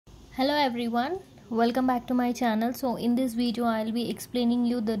Hello everyone, welcome back to my channel. So in this video I'll be explaining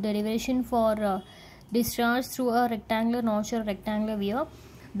you the derivation for discharge through a rectangular notch or rectangular weir.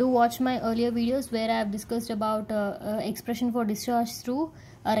 Do watch my earlier videos where I have discussed about expression for discharge through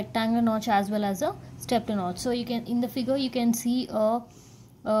a rectangular notch as well as a stepped notch. So you can, in the figure you can see a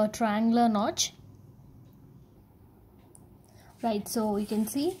triangular notch, right? So you can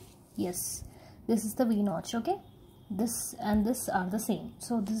see, yes, this is the V notch. Okay, this and this are the same.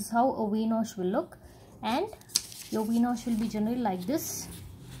 So this is how a V notch will look, and your V notch will be generally like this,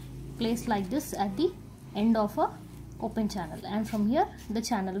 placed like this at the end of a open channel, and from here the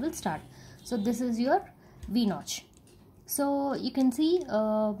channel will start. So this is your V notch. So you can see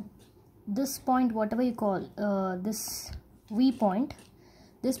this point, whatever you call this V point,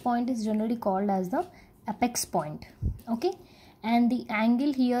 this point is generally called as the apex point. Okay, and the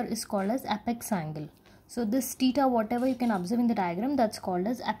angle here is called as apex angle. So this theta, whatever you can observe in the diagram, that's called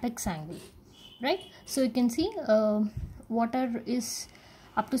as apex angle, right? So you can see water is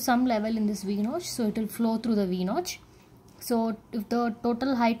up to some level in this V notch, so it will flow through the V notch. So if the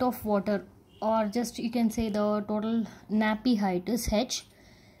total height of water, or just you can say the total nappy height is h,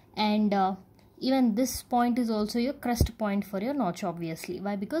 and even this point is also your crest point for your notch, obviously.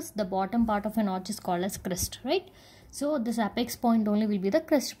 Why? Because the bottom part of a notch is called as crest, right? So this apex point only will be the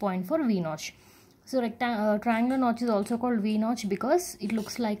crest point for V notch. So triangular notch is also called V notch because it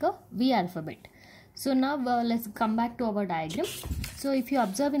looks like a V alphabet. So now let's come back to our diagram. So if you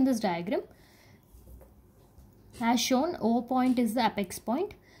observe in this diagram, as shown, O point is the apex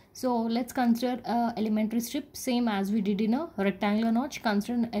point. So let's consider a elementary strip, same as we did in a rectangular notch.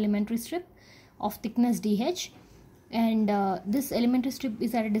 Consider an elementary strip of thickness dh, and this elementary strip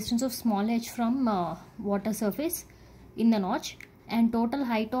is at a distance of small h from water surface in the notch, and total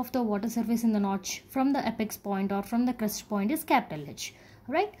height of the water surface in the notch from the apex point or from the crest point is capital H,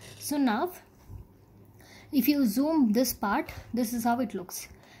 right? So now if you zoom this part, this is how it looks.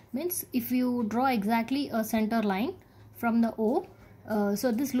 Means if you draw exactly a center line from the O,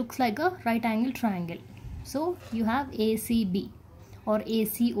 so this looks like a right angle triangle. So you have ACB or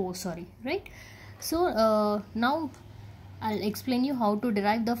ACO, sorry, right? So now I'll explain you how to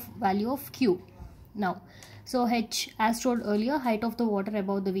derive the value of Q now. So h, as told earlier, height of the water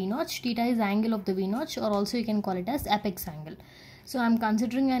above the V notch, theta is angle of the V notch, or also you can call it as apex angle. So I am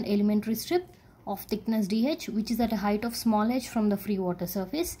considering an elementary strip of thickness dh, which is at a height of small h from the free water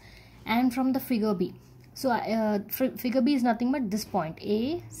surface and from the figure B. So figure B is nothing but this point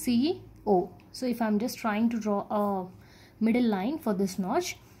A, C, O. So if I am just trying to draw a middle line for this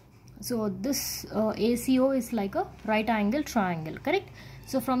notch, so this ACO is like a right angle triangle, correct?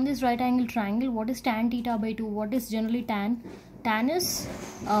 So from this right angle triangle, what is tan theta by 2? What is generally tan? Tan is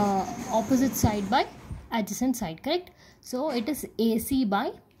opposite side by adjacent side, correct? So it is AC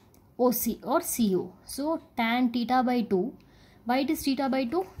by OC or CO. So tan theta by 2. Why it is theta by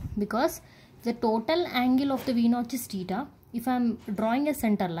 2? Because the total angle of the V notch is theta. If I am drawing a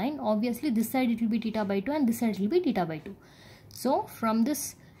center line, obviously this side it will be theta by 2 and this side it will be theta by 2. So from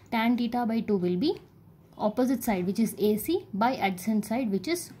this, tan theta by 2 will be opposite side, which is AC, by adjacent side, which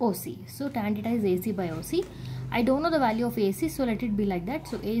is OC. So tan theta is AC by OC. I don't know the value of AC, so let it be like that.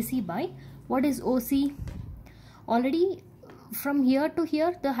 So AC by, what is OC? Already from here to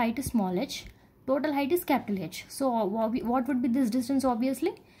here the height is small h, total height is capital H. So what would be this distance?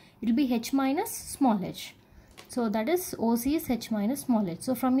 Obviously it will be h minus small h. So that is OC is h minus small h.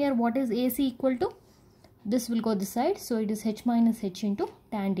 So from here, what is AC equal to? This will go this side, so it is h minus h into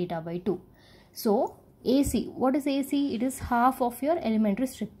tan theta by 2. So AC, what is AC? It is half of your elementary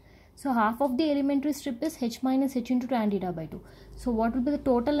strip. So half of the elementary strip is h minus h into tan theta by 2. So what will be the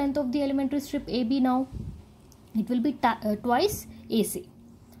total length of the elementary strip AB now? It will be twice AC.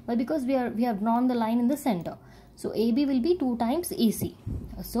 Why? Because we have drawn the line in the center. So AB will be 2 times AC.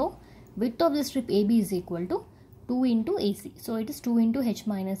 So width of the strip AB is equal to 2 into AC. So it is 2 into h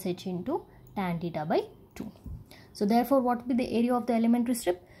minus h into tan theta by 2. So therefore, what will be the area of the elementary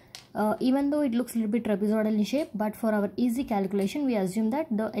strip? Even though it looks a little bit trapezoidal in shape, but for our easy calculation, we assume that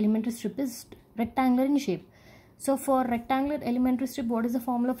the elementary strip is rectangular in shape. So for rectangular elementary strip, what is the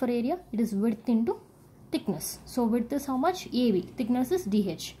formula for area? It is width into thickness. So width is how much? AB. Thickness is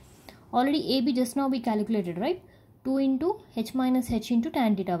DH. Already AB just now we calculated, right? 2 into h minus h into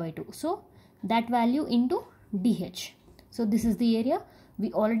tan theta by 2. So that value into DH. So this is the area.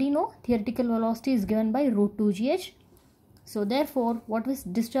 We already know theoretical velocity is given by root 2 GH. So therefore, what was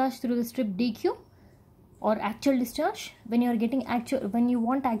discharge through the strip dq or actual discharge? When you are getting actual, when you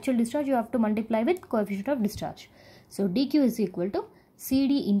want actual discharge, you have to multiply with coefficient of discharge. So dq is equal to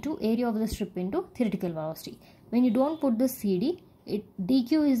CD into area of the strip into theoretical velocity. When you don't put the CD,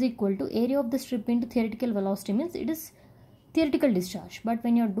 dq is equal to area of the strip into theoretical velocity, means it is theoretical discharge, but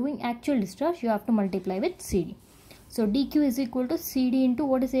when you are doing actual discharge you have to multiply with CD. So dq is equal to CD into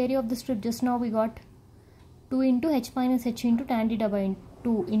what is area of the strip. Just now we got 2 into h minus h into tan theta by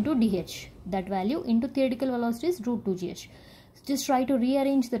 2 into dh, that value into theoretical velocity is root 2gh. So just try to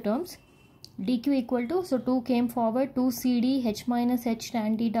rearrange the terms. dq equal to, so 2 came forward, 2 CD h minus h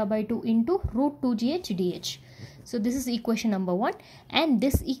tan theta by 2 into root 2gh dh. So this is equation number 1, and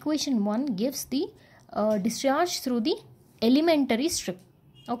this equation 1 gives the discharge through the elementary strip.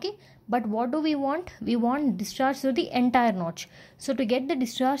 Okay, but what do we want? We want discharge through the entire notch. So to get the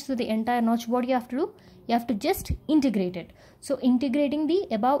discharge through the entire notch, what you have to do? You have to just integrate it. So integrating the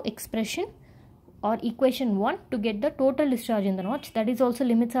above expression or equation 1 to get the total discharge in the notch, that is also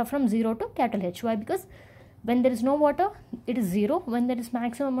limits are from 0 to capital H. Why? Because when there is no water, it is 0. When there is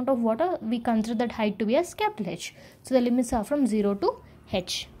maximum amount of water, we consider that height to be as capital H. So the limits are from 0 to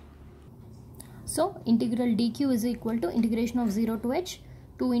H. So integral dq is equal to integration of 0 to h,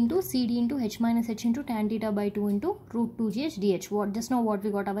 2 into CD into h minus h into tan theta by 2 into root 2gh dh. Just now what we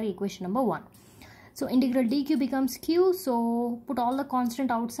got our equation number 1. So integral dq becomes q. So put all the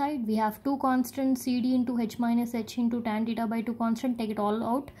constant outside. We have two constants, CD into h minus h into tan theta by 2 constant. Take it all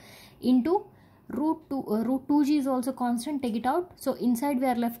out into root 2g is also constant. Take it out. So inside we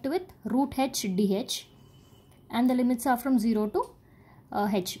are left with root h dh, and the limits are from 0 to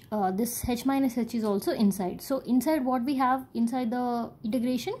h. This h minus h is also inside. So inside what we have inside the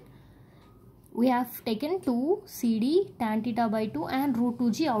integration, we have taken 2 CD tan theta by 2 and root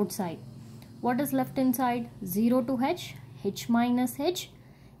 2g outside. What is left inside? 0 to h, h minus h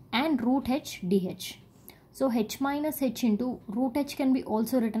and root h dh. So h minus h into root h can be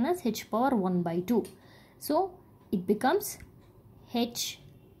also written as h power 1 by 2. So it becomes h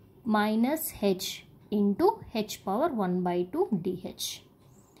minus h into h power 1 by 2 dh.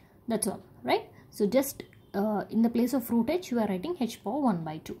 That's all, right? So just in the place of root h you are writing h power 1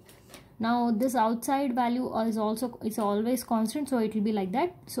 by 2. Now this outside value is always constant, so it will be like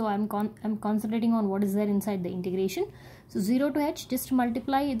that. So I'm concentrating on what is there inside the integration. So 0 to h, just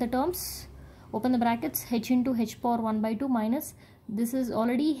multiply the terms, open the brackets, h into h power 1 by 2 minus, this is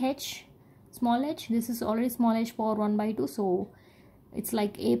already h small h, this is already small h power 1 by 2. So it's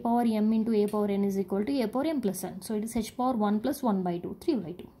like a power m into a power n is equal to a power m plus n. So it is h power 1 plus 1 by 2, 3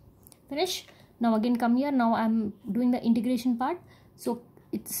 by 2. Finish. Now again come here. Now I'm doing the integration part. So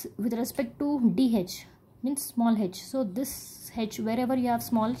it's with respect to dh, means small h. So this h, wherever you have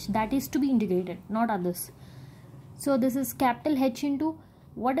small h, that is to be integrated, not others. So this is capital H into,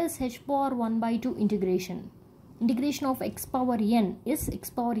 what is h power 1 by 2 integration? Integration of x power n is x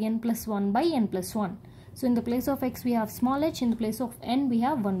power n plus 1 by n plus 1. So in the place of x we have small h, in the place of n we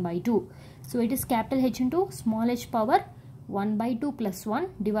have 1 by 2. So it is capital H into small h power 1 by 2 plus 1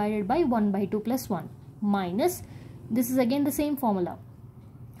 divided by 1 by 2 plus 1 minus, this is again the same formula,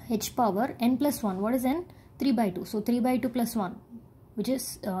 h power n plus 1. What is n? 3 by 2. So 3 by 2 plus 1, which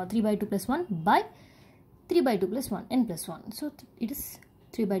is 3 by 2 plus 1 by 3 by 2 plus 1, n plus 1. So it is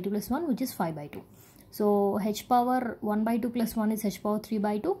 3 by 2 plus 1, which is 5 by 2. So h power 1 by 2 plus 1 is h power 3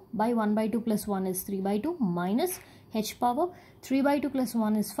 by 2 by 1 by 2 plus 1 is 3 by 2 minus h power 3 by 2 plus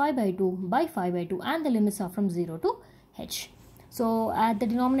 1 is 5 by 2 by 5 by 2, and the limits are from 0 to h. So at the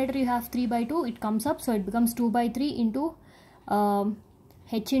denominator you have 3 by 2, it comes up, so it becomes 2 by 3 into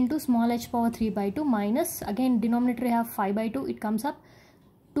h into small h power 3 by 2 minus, again denominator you have 5 by 2, it comes up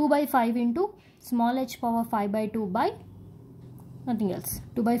 2 by 5 into small h power 5 by 2 by nothing else,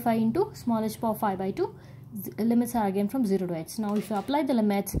 2 by 5 into small h power 5 by 2. The limits are again from 0 to h. Now if you apply the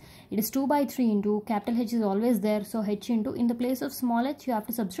limits, it is 2 by 3 into capital H is always there, so h into, in the place of small h you have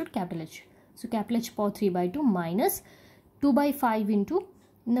to substitute capital H. So capital H power 3 by 2 minus 2 by 5 into,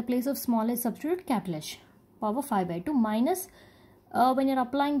 in the place of small h substitute capital H power 5 by 2 minus, when you are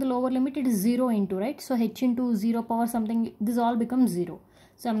applying the lower limit it is 0 into, right? So h into 0 power something, this all becomes 0.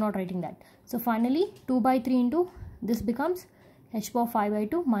 So I'm not writing that. So finally 2 by 3 into, this becomes h power 5 by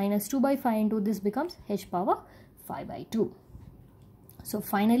 2 minus 2 by 5 into, this becomes h power 5 by 2. So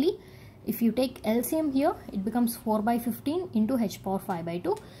finally if you take LCM here, it becomes 4 by 15 into h power 5 by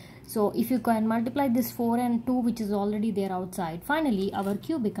 2. So if you can multiply this 4 and 2 which is already there outside, finally our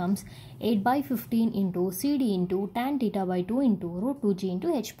Q becomes 8 by 15 into CD into tan theta by 2 into root 2g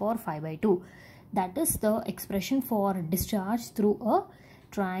into h power 5 by 2. That is the expression for discharge through a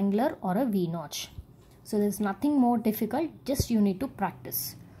triangular or a V notch. So there is nothing more difficult, just you need to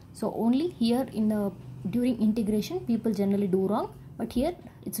practice. So only here in the during integration people generally do wrong, but here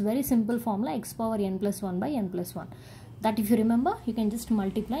it's very simple formula, x power n plus 1 by n plus 1. That if you remember, you can just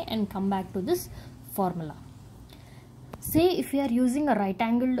multiply and come back to this formula. Say if we are using a right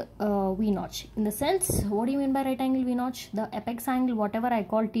angled V-notch, in the sense, what do you mean by right angled V-notch? The apex angle, whatever I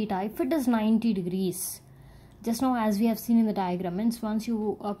call theta, if it is 90 degrees, just now as we have seen in the diagram, means once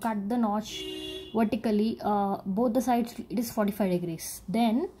you cut the notch vertically, both the sides, it is 45 degrees.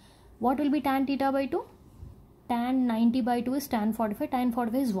 Then what will be tan theta by 2? Tan 90 by 2 is tan 45, tan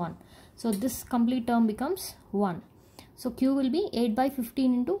 45 is 1. So this complete term becomes 1. So Q will be 8 by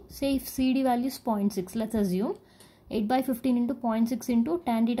 15 into, say if CD value is 0.6, let's assume 8 by 15 into 0.6 into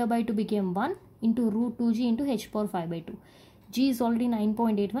tan theta by 2 became 1 into root 2g into h power 5 by 2. G is already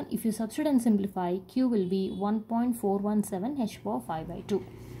 9.81. If you substitute and simplify, Q will be 1.417 h power 5 by 2.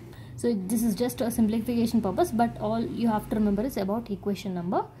 So this is just a simplification purpose, but all you have to remember is about equation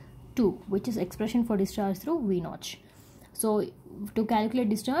number 2, which is expression for discharge through V-notch. So to calculate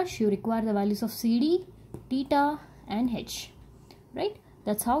discharge, you require the values of CD, theta and h, right?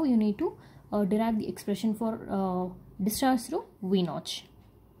 That's how you need to derive the expression for discharge through V-notch.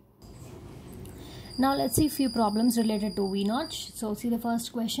 Now let's see a few problems related to V-notch. So see the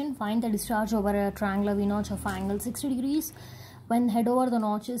first question, find the discharge over a triangular V-notch of angle 60 degrees when head over the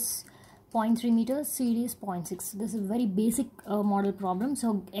notch is 0.3 meters, CD is 0.6. This is a very basic model problem.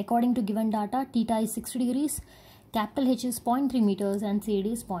 So according to given data, theta is 60 degrees, capital H is 0.3 meters and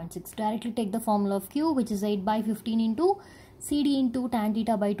CD is 0.6. Directly take the formula of Q, which is 8 by 15 into CD into tan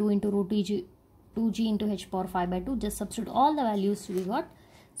theta by 2 into root 2g into h power 5 by 2. Just substitute all the values, we got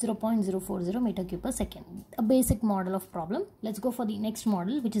 0.040 meter cube per second. A basic model of problem. Let's go for the next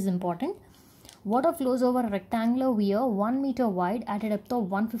model, which is important. Water flows over a rectangular weir 1 meter wide at a depth of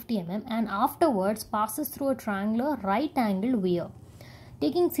 150 mm and afterwards passes through a triangular right angled weir.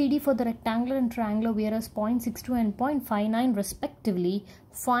 Taking CD for the rectangular and triangular weir as 0.62 and 0.59 respectively,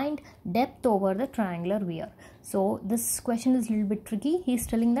 find depth over the triangular weir. So this question is a little bit tricky. He is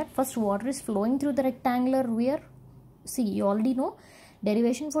telling that first water is flowing through the rectangular weir. See, you already know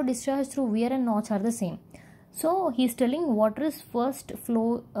derivation for discharge through weir and notch are the same. So he is telling water is first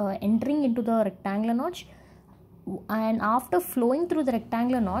entering into the rectangular notch, and after flowing through the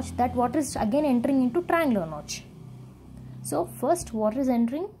rectangular notch, that water is again entering into triangular notch. So first water is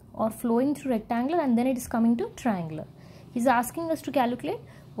entering or flowing through rectangular and then it is coming to triangular. He is asking us to calculate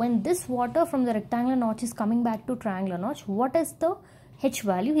when this water from the rectangular notch is coming back to triangular notch, what is the H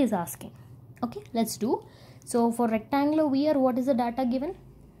value he is asking. Okay, let's do. So for rectangular weir, what is the data given?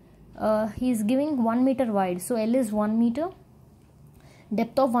 He is giving 1 meter wide. So L is 1 meter.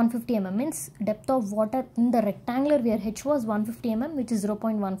 Depth of 150 mm means depth of water in the rectangular weir H was 150 mm, which is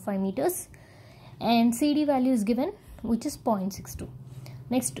 0.15 meters. And CD value is given, which is 0.62.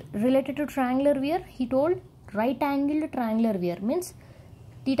 Next, related to triangular weir, he told right angled triangular weir means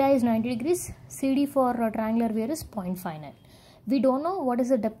theta is 90 degrees. CD for triangular weir is 0.59. We don't know what is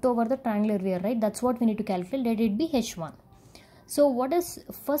the depth over the triangular weir, right? That's what we need to calculate. Let it be H1. So what is,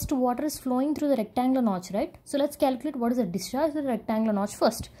 first water is flowing through the rectangular notch, right? So let's calculate what is the discharge through the rectangular notch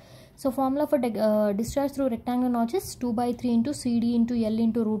first. So formula for discharge through rectangular notch is 2 by 3 into CD into L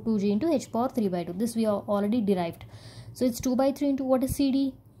into root 2g into h power 3 by 2. This we have already derived. So it's 2 by 3 into what is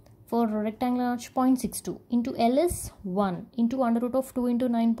CD? For rectangular notch 0.62 into L is 1 into under root of 2 into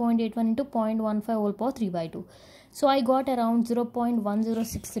 9.81 into 0.15 whole power 3 by 2. So I got around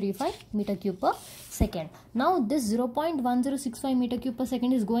 0.10635 meter cube per second. Now this 0.1065 meter cube per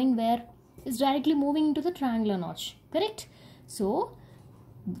second is going where? It's directly moving into the triangular notch, correct? So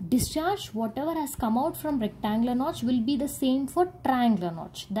discharge, whatever has come out from rectangular notch will be the same for triangular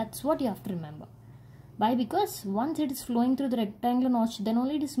notch. That's what you have to remember. Why? Because once it is flowing through the rectangular notch, then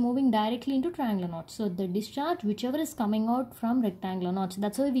only it is moving directly into triangular notch. So the discharge, whichever is coming out from rectangular notch,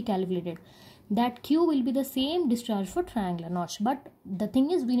 that's why we calculated. That Q will be the same discharge for triangular notch. But the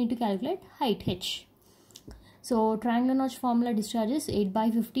thing is, we need to calculate height H. So triangular notch formula discharge is 8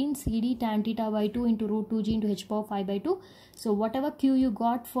 by 15 CD tan theta by 2 into root 2g into h power 5 by 2. So whatever Q you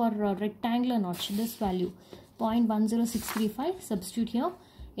got for rectangular notch, this value 0.10635, substitute here.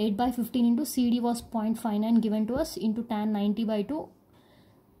 8 by 15 into CD was 0.59 given to us into tan 90 by 2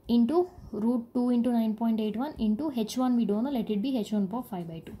 into root 2 into 9.81 into H1 we don't know, let it be H1 power 5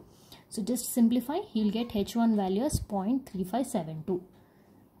 by 2. So just simplify, he'll get H1 value as 0.3572.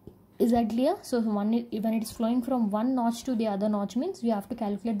 Is that clear? So when it is flowing from one notch to the other notch means you have to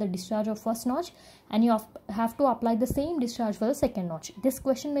calculate the discharge of first notch and you have to apply the same discharge for the second notch. This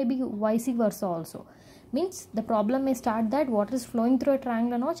question may be vice versa also. Means the problem may start that water is flowing through a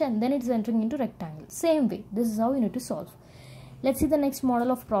triangular notch and then it is entering into rectangle. Same way, this is how you need to solve. Let's see the next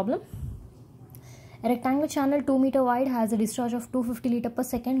model of problem. A rectangular channel 2 meter wide has a discharge of 250 liter per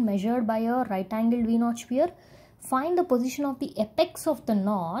second measured by a right angled V-notch weir. Find the position of the apex of the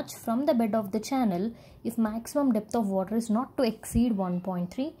notch from the bed of the channel if maximum depth of water is not to exceed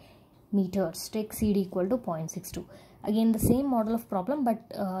 1.3 meters. Take CD equal to 0.62. Again the same model of problem, but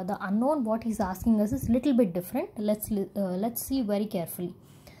the unknown what he's asking us is little bit different. Let's see very carefully.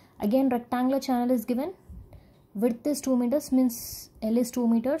 Again rectangular channel is given, width is 2 meters, means L is 2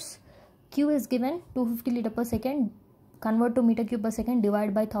 meters, Q is given 250 liter per second, convert to meter cube per second,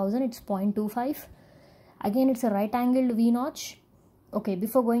 divide by 1000, it's 0.25. Again it's a right angled V notch. Okay,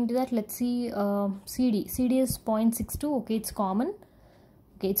 before going to that, let's see CD. CD is 0.62. Okay, it's common.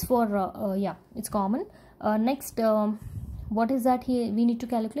 Okay, it's for yeah, it's common. Next, what is that here we need to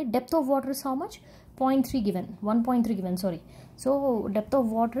calculate? Depth of water is how much? 0.3 given, 1.3 given, sorry. So depth of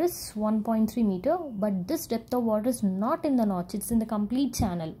water is 1.3 meter, but this depth of water is not in the notch, it's in the complete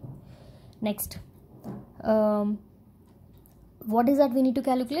channel. Next, what is that we need to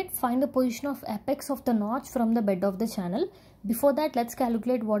calculate? Find the position of apex of the notch from the bed of the channel. Before that, let's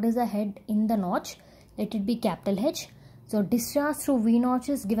calculate what is the head in the notch. Let it be capital H. So discharge through V notch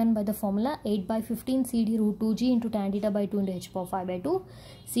is given by the formula 8 by 15 CD root 2G into tan theta by 2 into H power 5 by 2.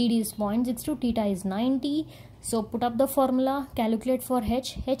 CD is 0.62, theta is 90. So put up the formula, calculate for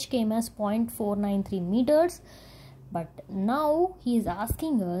H. H came as 0.493 meters. But now he is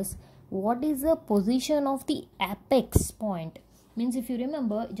asking us what is the position of the apex point. Means if you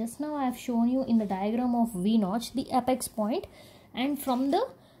remember, just now I have shown you in the diagram of V notch the apex point and from the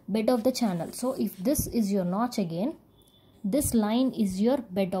bed of the channel. So if this is your notch again, this line is your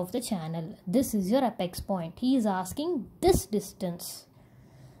bed of the channel, this is your apex point. He is asking this distance.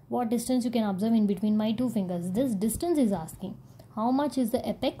 What distance you can observe in between my two fingers? This distance is asking. How much is the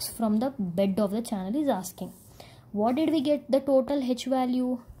apex from the bed of the channel is asking. What did we get the total H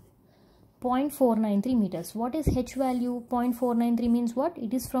value? 0.493 meters. What is H value? 0.493 means what?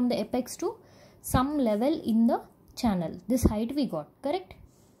 It is from the apex to some level in the channel. This height we got, correct?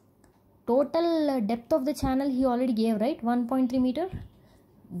 Total depth of the channel he already gave, right? 1.3 meter.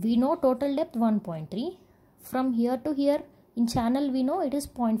 We know total depth 1.3. From here to here in channel we know it is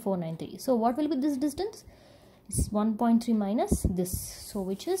 0.493. So what will be this distance? It's 1.3 minus this. So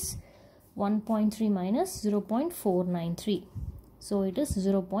which is 1.3 minus 0.493. So it is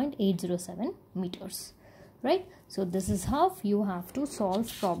 0.807 meters, right? So this is how you have to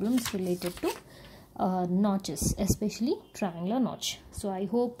solve problems related to notches, especially triangular notch. So I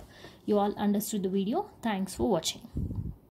hope you all understood the video. Thanks for watching.